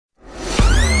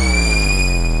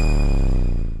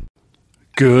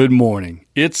Good morning.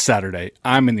 It's Saturday.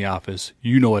 I'm in the office.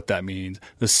 You know what that means.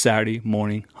 The Saturday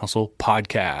Morning Hustle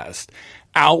Podcast.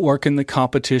 Outworking the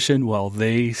competition while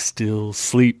they still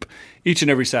sleep. Each and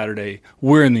every Saturday,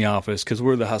 we're in the office because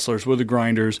we're the hustlers, we're the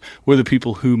grinders, we're the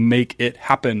people who make it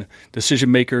happen.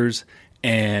 Decision makers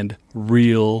and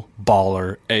real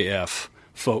baller AF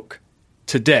folk.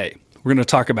 Today, we're going to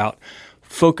talk about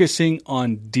focusing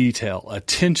on detail,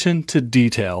 attention to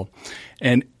detail,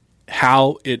 and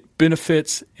how it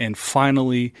benefits and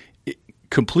finally it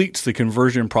completes the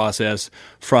conversion process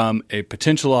from a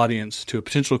potential audience to a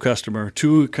potential customer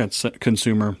to a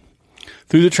consumer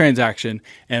through the transaction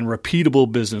and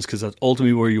repeatable business, because that's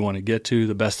ultimately where you want to get to.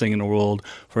 The best thing in the world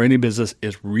for any business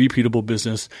is repeatable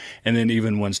business. And then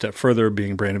even one step further,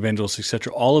 being brand evangelists,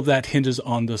 etc. All of that hinges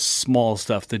on the small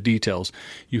stuff, the details.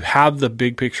 You have the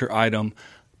big picture item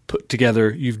put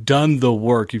together. You've done the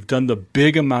work. You've done the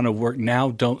big amount of work.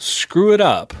 Now don't screw it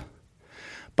up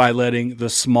by letting the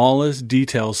smallest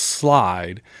details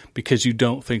slide because you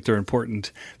don't think they're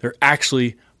important. They're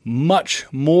actually much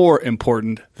more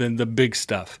important than the big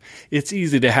stuff. It's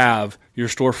easy to have your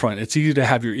storefront. It's easy to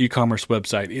have your e-commerce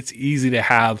website. It's easy to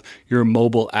have your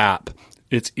mobile app.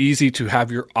 It's easy to have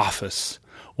your office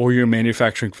or your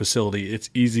manufacturing facility. It's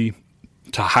easy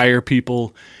to hire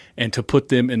people and to put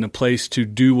them in a place to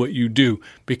do what you do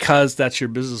because that's your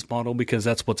business model, because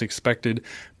that's what's expected,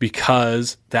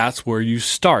 because that's where you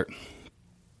start.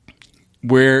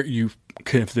 Where you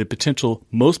have the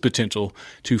most potential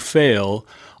to fail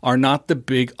are not the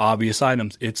big obvious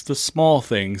items. It's the small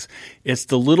things. It's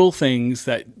the little things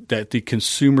that the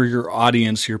consumer, your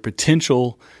audience, your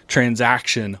potential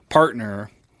transaction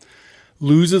partner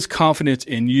loses confidence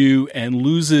in you and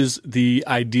loses the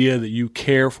idea that you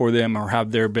care for them or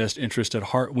have their best interest at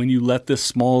heart when you let this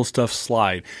small stuff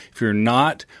slide. If you're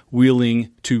not willing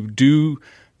to do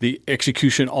the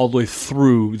execution all the way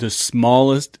through the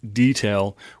smallest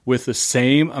detail with the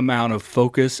same amount of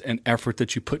focus and effort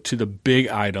that you put to the big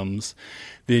items,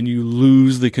 then you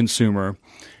lose the consumer.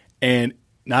 And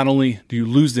not only do you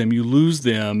lose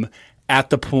them at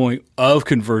the point of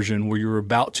conversion where you're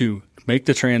about to make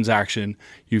the transaction,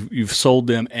 you've sold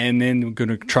them, and then you're going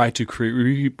to try to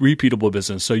create repeatable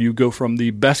business. So you go from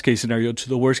the best case scenario to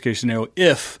the worst case scenario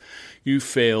if you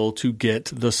fail to get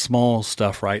the small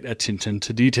stuff right, attention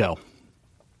to detail.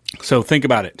 So think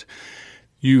about it.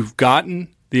 You've gotten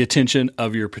the attention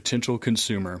of your potential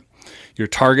consumer, your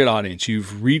target audience.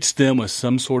 You've reached them with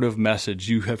some sort of message.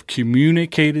 You have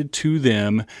communicated to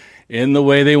them in the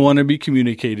way they want to be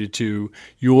communicated to,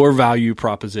 your value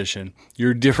proposition,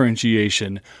 your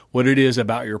differentiation, what it is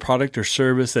about your product or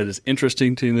service that is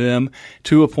interesting to them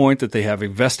to a point that they have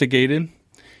investigated.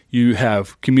 You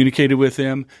have communicated with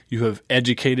them. You have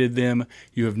educated them.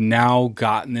 You have now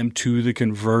gotten them to the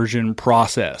conversion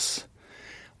process.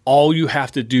 All you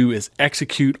have to do is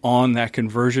execute on that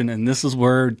conversion, and this is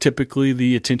where typically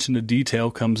the attention to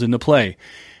detail comes into play.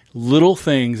 Little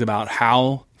things about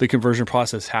how the conversion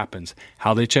process happens,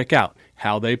 how they check out,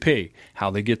 how they pay,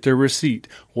 how they get their receipt.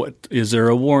 Is there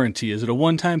a warranty? Is it a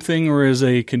one-time thing or is it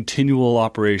a continual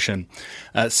operation?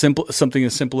 Something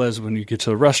as simple as when you get to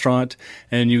the restaurant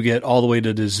and you get all the way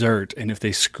to dessert, and if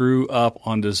they screw up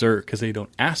on dessert because they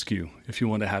don't ask you if you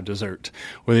want to have dessert,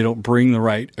 or they don't bring the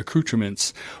right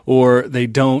accoutrements, or they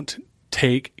don't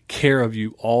take care of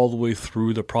you all the way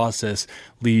through the process,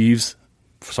 leaves,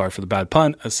 sorry for the bad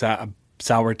pun, a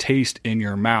sour taste in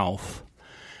your mouth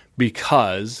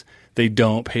because they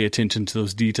don't pay attention to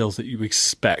those details that you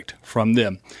expect from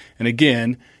them. And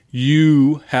again,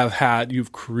 you've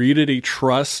created a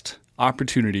trust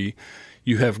opportunity.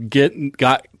 You have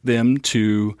got them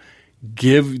to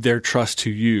give their trust to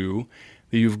you.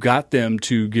 You've got them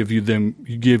to give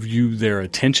you their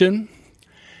attention,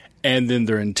 and then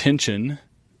their intention.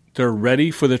 They're ready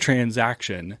for the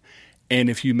transaction. And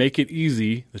if you make it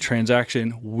easy, the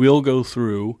transaction will go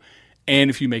through. And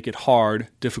if you make it hard,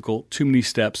 difficult, too many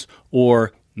steps,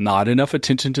 or not enough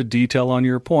attention to detail on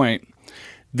your point,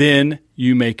 then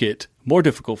you make it more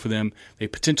difficult for them. They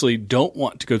potentially don't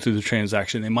want to go through the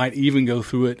transaction. They might even go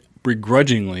through it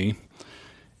begrudgingly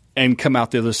and come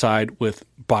out the other side with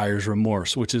buyer's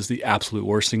remorse, which is the absolute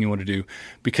worst thing you want to do.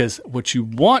 Because what you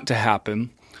want to happen,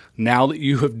 now that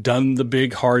you have done the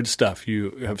big hard stuff,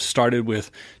 you have started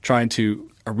with trying to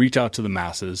reach out to the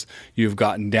masses, you've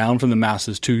gotten down from the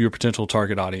masses to your potential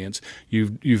target audience,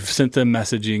 you've sent them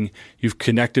messaging, you've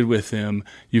connected with them,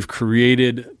 you've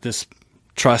created this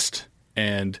trust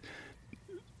and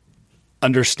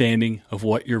understanding of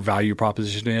what your value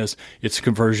proposition is. It's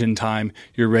conversion time.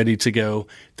 You're ready to go.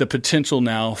 The potential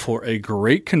now for a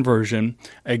great conversion,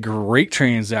 a great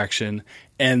transaction,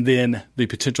 and then the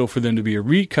potential for them to be a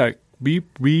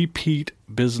repeat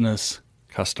business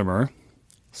customer.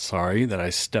 Sorry that I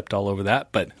stepped all over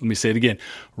that, but let me say it again.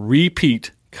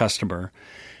 Repeat customer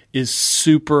is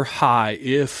super high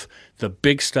if the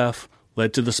big stuff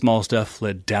led to the small stuff,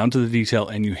 led down to the detail,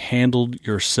 and you handled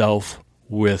yourself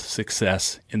with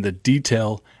success in the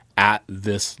detail at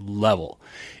this level.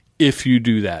 If you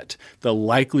do that, the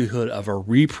likelihood of a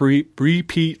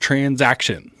repeat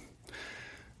transaction,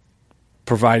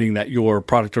 providing that your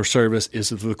product or service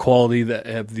is of the quality that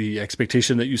of the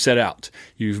expectation that you set out,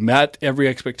 you've met every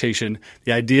expectation,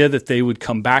 the idea that they would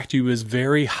come back to you is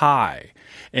very high.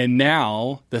 And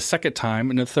now the second time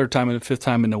and the third time and the fifth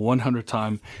time and the 100th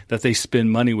time that they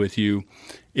spend money with you,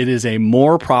 it is a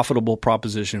more profitable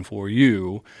proposition for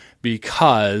you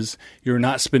because you're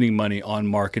not spending money on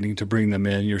marketing to bring them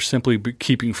in. You're simply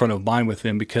keeping front of mind with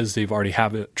them because they've already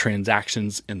had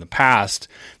transactions in the past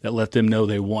that let them know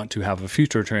they want to have a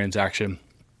future transaction.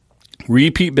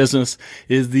 Repeat business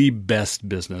is the best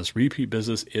business. Repeat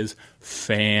business is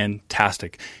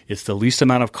fantastic. It's the least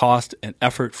amount of cost and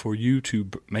effort for you to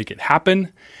make it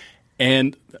happen.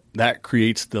 And that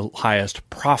creates the highest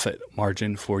profit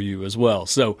margin for you as well.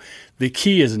 So the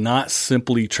key is not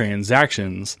simply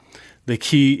transactions. The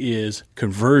key is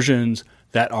conversions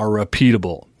that are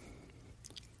repeatable.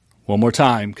 One more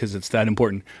time, because it's that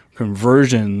important.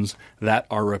 Conversions that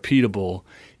are repeatable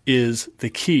is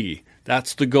the key.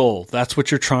 That's the goal. That's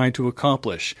what you're trying to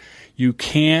accomplish. You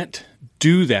can't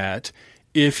do that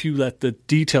if you let the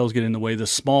details get in the way, the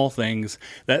small things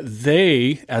that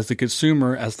they, as the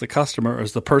consumer, as the customer,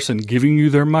 as the person giving you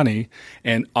their money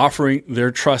and offering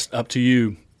their trust up to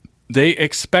you, they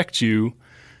expect you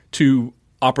to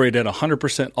operate at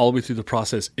 100% all the way through the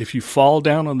process. If you fall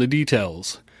down on the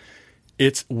details,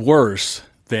 it's worse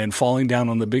than falling down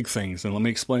on the big things. And let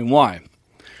me explain why.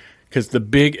 Because the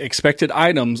big expected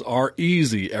items are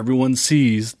easy. Everyone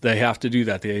sees they have to do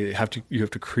that. You have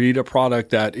to create a product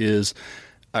that is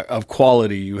of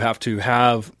quality. You have to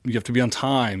be on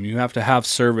time. You have to have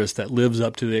service that lives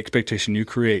up to the expectation you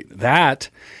create. That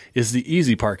is the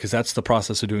easy part because that's the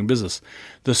process of doing business.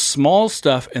 The small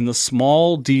stuff and the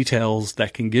small details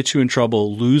that can get you in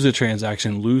trouble, lose a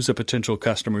transaction, lose a potential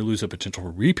customer, lose a potential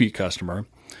repeat customer,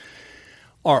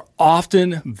 are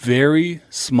often very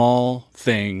small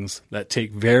things that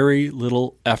take very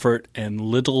little effort and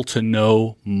little to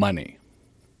no money.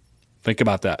 Think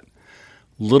about that.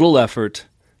 Little effort,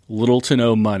 little to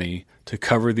no money to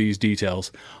cover these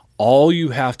details. All you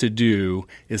have to do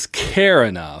is care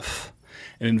enough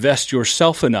and invest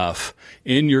yourself enough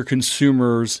in your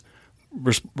consumer's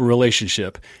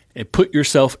relationship and put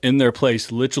yourself in their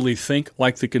place. Literally think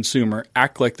like the consumer,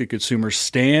 act like the consumer,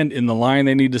 stand in the line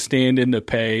they need to stand in to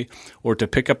pay or to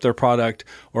pick up their product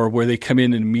or where they come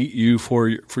in and meet you for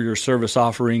your service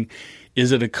offering.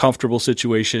 Is it a comfortable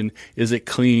situation? Is it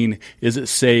clean? Is it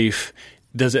safe?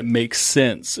 Does it make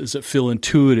sense? Does it feel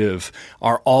intuitive?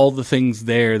 Are all the things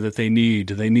there that they need?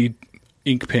 Do they need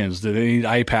ink pens? Do they need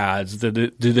iPads?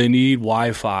 Do they need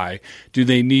Wi-Fi? Do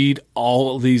they need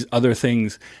all these other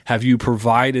things? Have you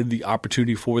provided the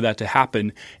opportunity for that to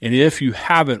happen? And if you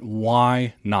haven't,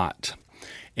 why not?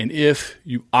 And if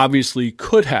you obviously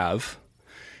could have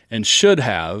and should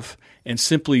have and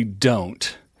simply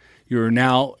don't, you're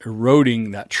now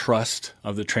eroding that trust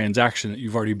of the transaction that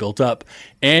you've already built up,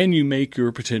 and you make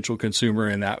your potential consumer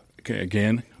and that,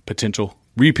 again, potential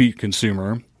repeat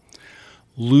consumer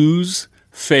lose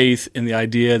faith in the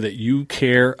idea that you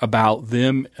care about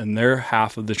them and their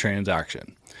half of the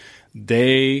transaction.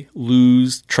 They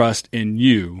lose trust in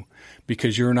you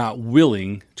because you're not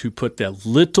willing to put that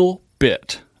little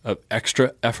bit of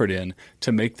extra effort in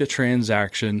to make the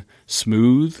transaction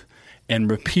smooth and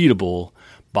repeatable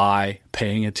by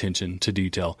paying attention to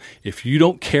detail. If you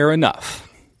don't care enough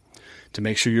to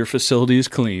make sure your facility is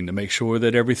clean, to make sure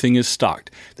that everything is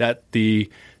stocked, that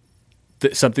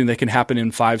something that can happen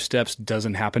in 5 steps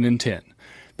doesn't happen in 10,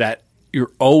 that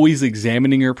you're always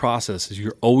examining your processes,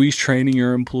 you're always training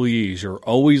your employees, you're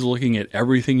always looking at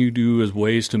everything you do as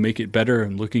ways to make it better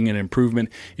and looking at improvement.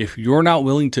 If you're not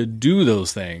willing to do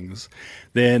those things,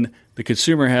 then the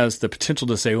consumer has the potential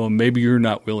to say, well, maybe you're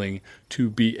not willing to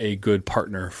be a good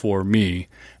partner for me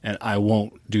and I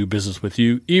won't do business with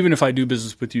you. Even if I do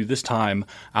business with you this time,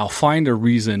 I'll find a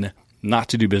reason not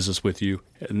to do business with you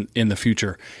in the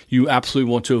future. You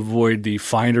absolutely want to avoid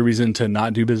find a reason to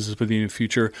not do business with you in the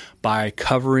future by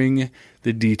covering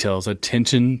the details,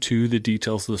 attention to the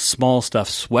details, the small stuff,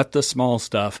 sweat the small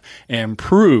stuff, and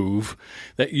prove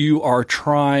that you are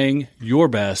trying your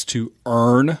best to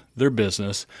earn their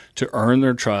business, to earn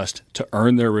their trust, to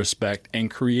earn their respect,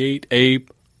 and create a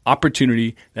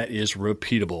opportunity that is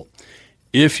repeatable.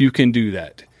 If you can do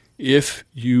that, if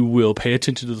you will pay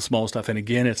attention to the small stuff, and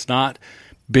again, it's not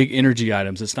big energy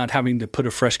items, it's not having to put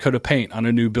a fresh coat of paint on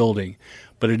a new building,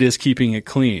 but it is keeping it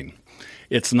clean.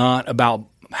 It's not about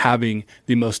having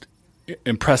the most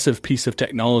impressive piece of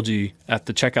technology at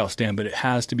the checkout stand, but it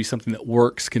has to be something that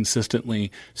works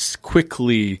consistently,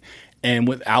 quickly, and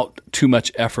without too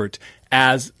much effort,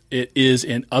 as it is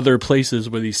in other places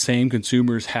where these same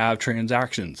consumers have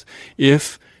transactions.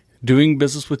 If doing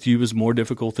business with you is more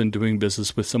difficult than doing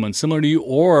business with someone similar to you,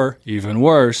 or even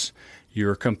worse,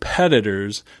 your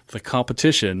competitors, the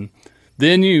competition,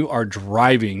 then you are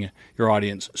driving your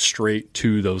audience straight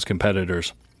to those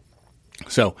competitors.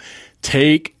 So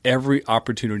take every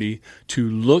opportunity to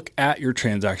look at your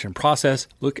transaction process,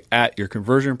 look at your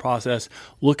conversion process,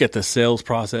 look at the sales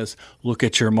process, look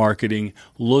at your marketing,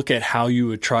 look at how you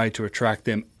would try to attract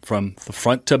them from the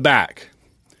front to back,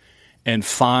 and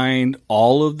find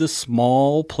all of the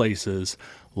small places,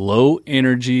 low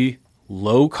energy,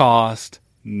 low cost,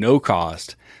 no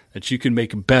cost, that you can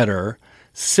make better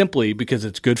simply because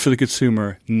it's good for the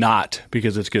consumer, not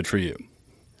because it's good for you.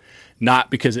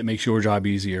 Not because it makes your job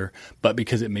easier, but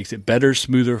because it makes it better,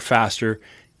 smoother, faster,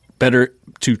 better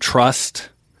to trust,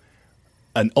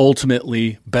 an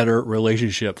ultimately better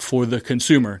relationship for the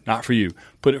consumer, not for you.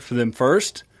 Put it for them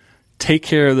first. Take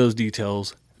care of those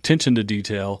details, attention to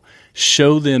detail.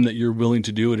 Show them that you're willing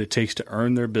to do what it takes to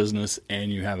earn their business,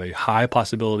 and you have a high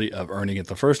possibility of earning it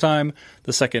the first time,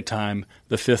 the second time,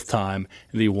 the fifth time,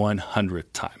 and the 100th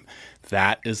time.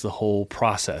 That is the whole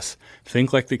process.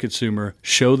 Think like the consumer,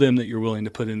 show them that you're willing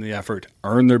to put in the effort,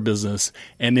 earn their business,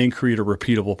 and then create a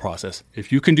repeatable process. If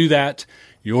you can do that,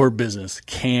 your business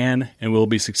can and will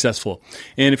be successful.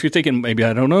 And if you're thinking, maybe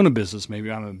I don't own a business, maybe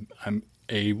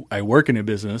I work in a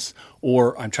business,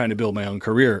 or I'm trying to build my own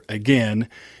career, again,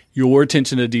 your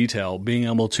attention to detail, being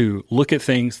able to look at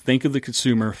things, think of the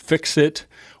consumer, fix it,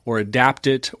 or adapt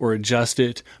it or adjust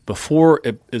it before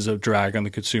it is a drag on the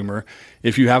consumer.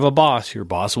 If you have a boss, your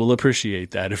boss will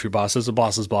appreciate that. If your boss is a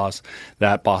boss's boss,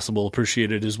 that boss will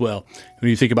appreciate it as well. When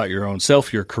you think about your own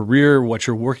self, your career, what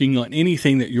you're working on,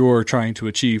 anything that you're trying to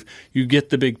achieve, you get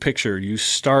the big picture. You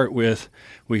start with,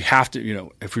 we have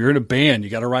to, if you're in a band, you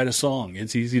got to write a song.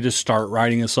 It's easy to start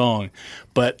writing a song,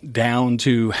 but down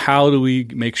to how do we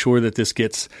make sure that this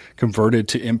gets converted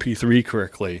to MP3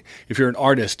 correctly? If you're an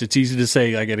artist, it's easy to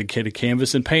say, I got to get a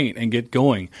canvas and paint and get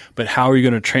going, but how are you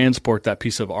going to transport that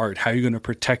piece of art? How are you going to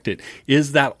protect it?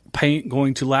 Is that paint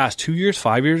going to last 2 years,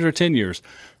 5 years, or 10 years?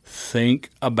 Think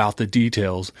about the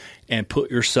details and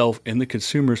put yourself in the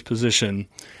consumer's position.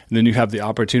 And then you have the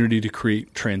opportunity to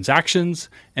create transactions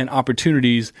and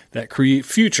opportunities that create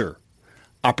future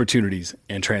opportunities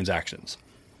and transactions.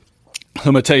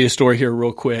 I'm going to tell you a story here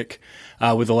real quick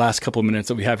with the last couple of minutes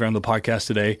that we have here on the podcast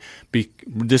today.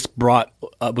 This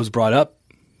was brought up,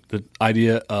 the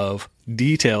idea of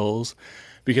details,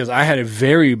 because I had a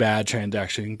very bad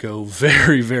transaction go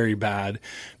very, very bad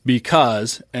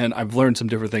because, and I've learned some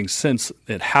different things since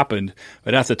it happened,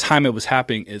 but at the time it was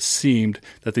happening, it seemed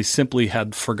that they simply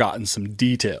had forgotten some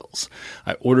details.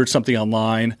 I ordered something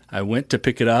online. I went to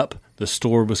pick it up. The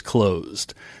store was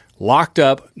closed. Locked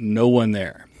up, no one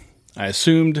there. I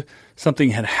assumed something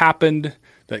had happened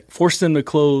that forced them to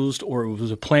close, or it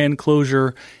was a planned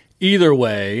closure. Either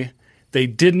way, they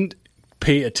didn't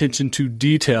pay attention to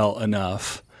detail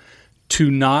enough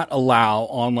to not allow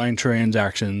online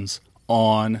transactions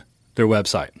on their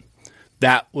website.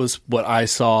 That was what I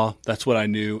saw. That's what I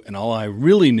knew. And all I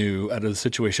really knew out of the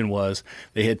situation was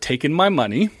they had taken my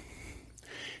money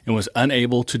and was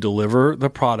unable to deliver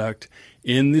the product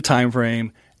in the time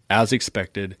frame as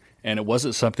expected. And it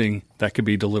wasn't something that could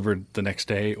be delivered the next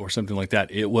day or something like that.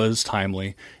 It was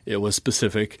timely. It was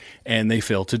specific. And they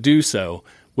failed to do so,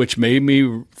 which made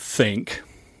me think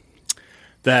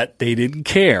that they didn't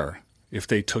care if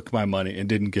they took my money and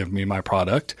didn't give me my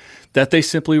product, that they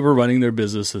simply were running their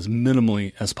business as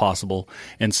minimally as possible.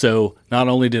 And so not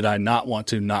only did I not want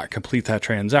to not complete that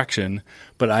transaction,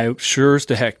 but I sure as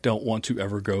the heck don't want to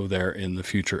ever go there in the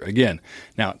future again.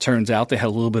 Now, it turns out they had a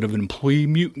little bit of an employee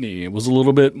mutiny. It was a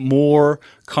little bit more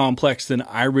complex than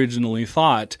I originally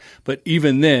thought. But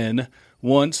even then,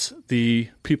 once the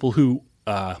people who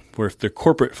where the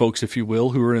corporate folks, if you will,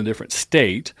 who were in a different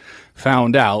state,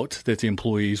 found out that the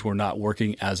employees were not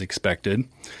working as expected,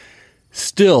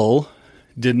 still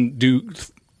didn't do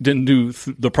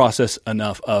the process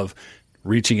enough of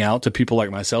reaching out to people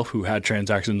like myself who had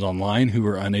transactions online who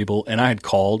were unable, and I had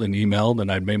called and emailed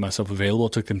and I'd made myself available.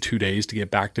 It took them 2 days to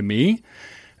get back to me.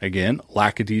 Again,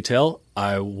 lack of detail.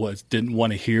 I didn't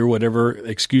want to hear whatever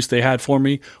excuse they had for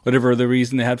me, whatever the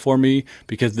reason they had for me,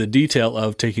 because the detail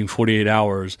of taking 48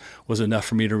 hours was enough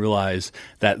for me to realize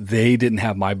that they didn't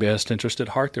have my best interest at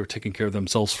heart. They were taking care of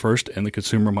themselves first and the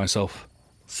consumer, myself,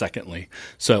 secondly.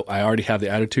 So I already have the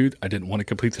attitude. I didn't want to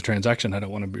complete the transaction. I don't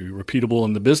want to be repeatable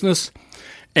in the business.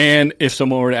 And if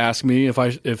someone were to ask me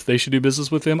if they should do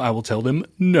business with them, I will tell them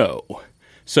no.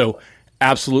 So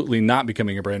absolutely not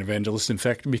becoming a brand evangelist. In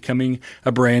fact, becoming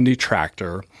a brand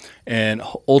detractor and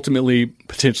ultimately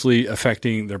potentially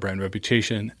affecting their brand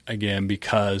reputation again,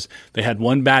 because they had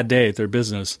one bad day at their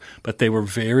business, but they were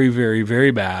very, very,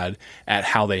 very bad at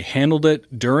how they handled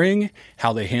it during,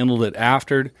 how they handled it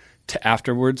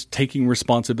afterwards, taking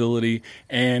responsibility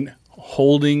and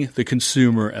holding the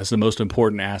consumer as the most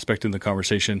important aspect in the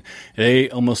conversation.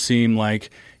 They almost seem like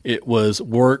it was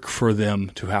work for them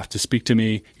to have to speak to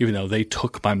me, even though they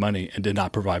took my money and did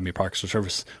not provide me products or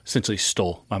service, essentially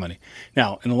stole my money.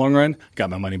 Now, in the long run,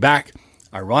 got my money back.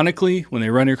 Ironically, when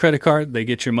they run your credit card, they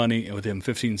get your money within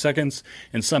 15 seconds,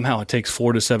 and somehow it takes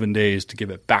 4 to 7 days to give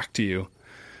it back to you.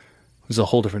 It's a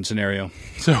whole different scenario,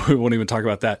 so we won't even talk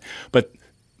about that. But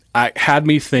I had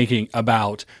me thinking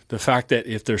about the fact that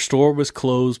if their store was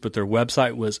closed, but their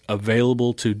website was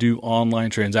available to do online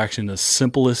transaction, the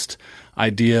simplest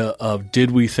idea of,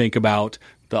 did we think about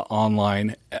the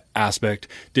online aspect?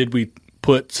 Did we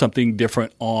put something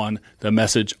different on the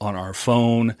message on our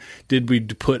phone? Did we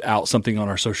put out something on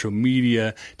our social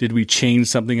media? Did we change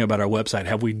something about our website?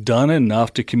 Have we done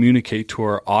enough to communicate to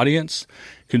our audience,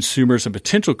 consumers and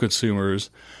potential consumers,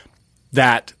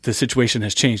 that the situation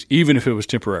has changed, even if it was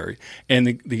temporary?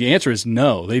 And the answer is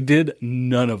no. They did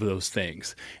none of those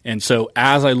things. And so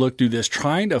as I looked through this,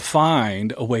 trying to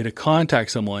find a way to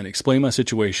contact someone, explain my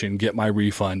situation, get my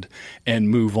refund, and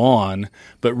move on,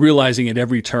 but realizing at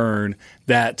every turn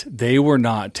that they were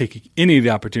not taking any of the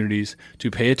opportunities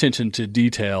to pay attention to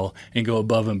detail and go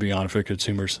above and beyond for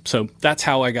consumers. So that's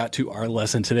how I got to our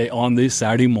lesson today on this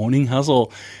Saturday Morning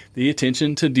Hustle. The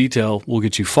attention to detail will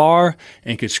get you far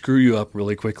and could screw you up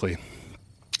really quickly.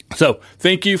 So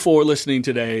thank you for listening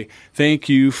today. Thank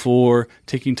you for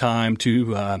taking time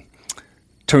to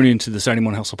turn into the Saturday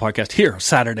Morning Hustle podcast here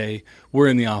Saturday. We're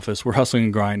in the office. We're hustling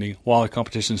and grinding while the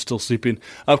competition is still sleeping.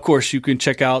 Of course, you can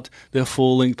check out the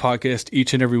full-length podcast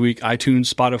each and every week.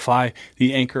 iTunes, Spotify,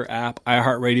 the Anchor app,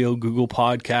 iHeartRadio, Google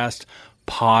Podcast,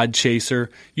 Podchaser,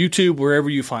 YouTube, wherever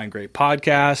you find great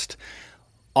podcast.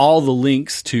 All the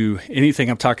links to anything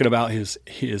I'm talking about is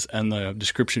in the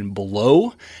description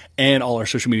below, and all our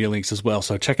social media links as well.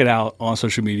 So check it out on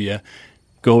social media.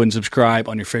 Go and subscribe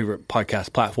on your favorite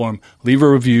podcast platform. Leave a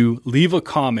review, leave a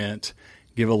comment,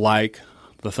 give a like,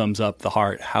 the thumbs up, the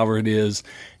heart, however it is,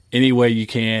 any way you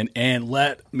can, and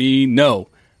let me know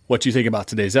what you think about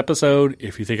today's episode.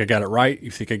 If you think I got it right, if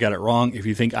you think I got it wrong, if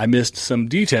you think I missed some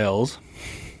details,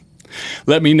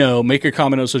 let me know. Make a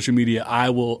comment on social media.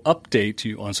 I will update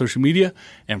you on social media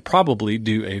and probably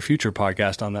do a future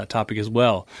podcast on that topic as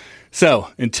well. So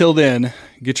until then,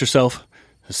 get yourself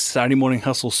a Saturday Morning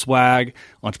Hustle swag,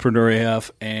 Entrepreneur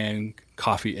AF, and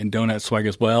coffee and donut swag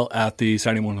as well at the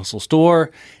Saturday Morning Hustle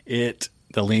store. The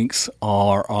links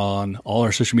are on all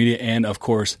our social media and, of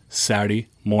course,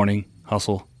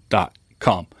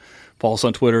 SaturdayMorningHustle.com. Follow us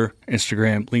on Twitter,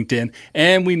 Instagram, LinkedIn,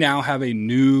 and we now have a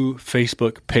new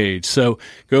Facebook page. So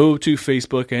go to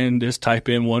Facebook and just type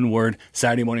in one word,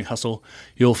 Saturday Morning Hustle.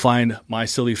 You'll find my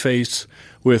silly face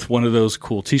with one of those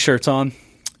cool t-shirts on.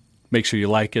 Make sure you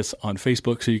like us on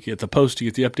Facebook so you get the post,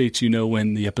 you get the updates, you know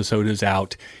when the episode is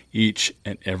out each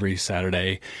and every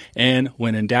Saturday. And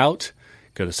when in doubt,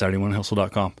 go to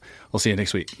SaturdayMorningHustle.com. I'll see you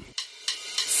next week.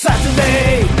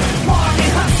 Saturday Morning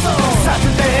Hustle.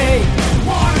 Saturday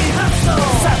Morning Hustle.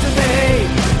 Saturday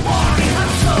Morning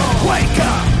Hustle. Wake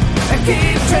up and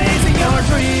keep chasing your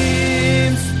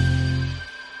dreams.